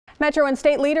Metro and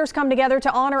state leaders come together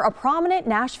to honor a prominent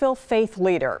Nashville faith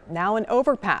leader. Now an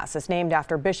overpass is named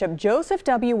after Bishop Joseph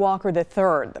W. Walker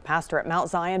III, the pastor at Mount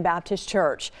Zion Baptist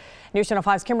Church. News Channel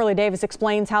 5's Kimberly Davis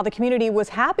explains how the community was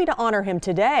happy to honor him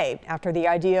today after the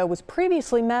idea was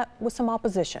previously met with some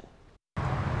opposition.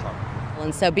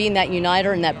 And so being that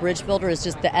uniter and that bridge builder is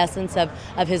just the essence of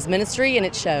his ministry, and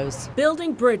it shows.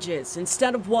 Building bridges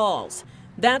instead of walls.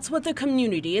 That's what the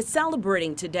community is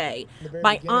celebrating today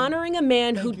by honoring a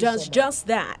man who does just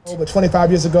that. Over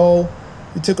 25 years ago,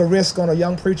 we took a risk on a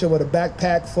young preacher with a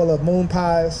backpack full of moon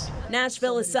pies.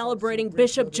 Nashville is celebrating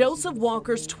Bishop Joseph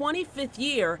Walker's 25th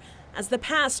year as the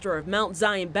pastor of Mount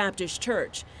Zion Baptist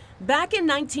Church. Back in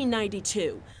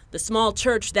 1992, the small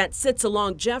church that sits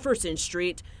along Jefferson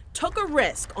Street took a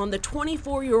risk on the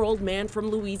 24-year-old man from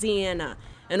Louisiana.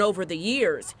 And over the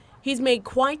years, he's made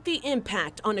quite the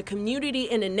impact on a community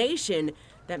and a nation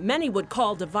that many would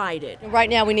call divided. Right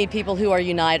now we need people who are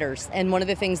uniters, and one of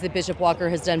the things that Bishop Walker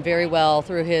has done very well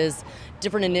through his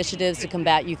different initiatives to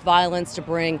combat youth violence, to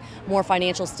bring more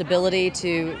financial stability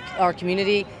to our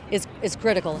community is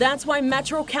critical. That's why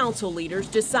Metro Council leaders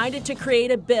decided to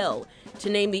create a bill to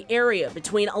name the area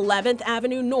between 11th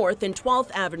Avenue North and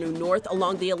 12th Avenue North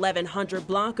along the 1100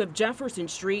 block of Jefferson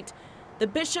Street the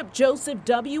Bishop Joseph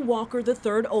W. Walker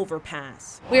III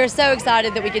Overpass. We are so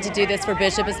excited that we get to do this for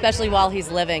Bishop, especially while he's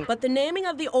living. But the naming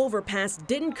of the overpass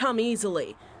didn't come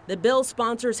easily. The bill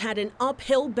sponsors had an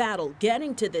uphill battle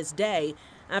getting to this day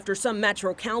after some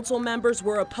Metro Council members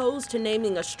were opposed to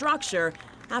naming a structure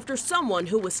after someone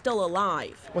who was still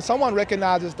alive. When someone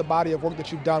recognizes the body of work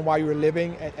that you've done while you were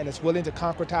living and is willing to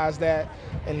concretize that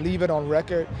and leave it on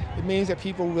record, it means that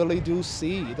people really do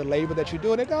see the labor that you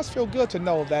do. And it does feel good to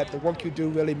know that the work you do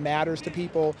really matters to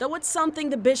people. Though it's something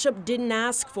the bishop didn't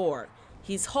ask for,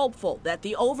 he's hopeful that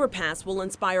the overpass will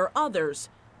inspire others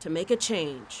to make a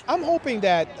change. I'm hoping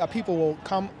that people will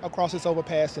come across this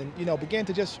overpass and, begin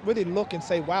to just really look and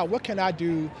say, wow, what can I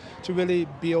do to really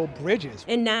build bridges?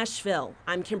 In Nashville,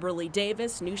 I'm Kimberly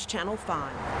Davis, News Channel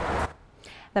 5.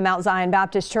 The Mount Zion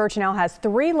Baptist Church now has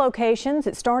 3 locations.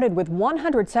 It started with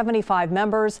 175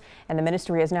 members, and the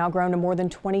ministry has now grown to more than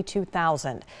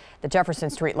 22,000. The Jefferson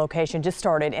Street location just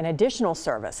started an additional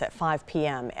service at 5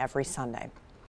 p.m. every Sunday.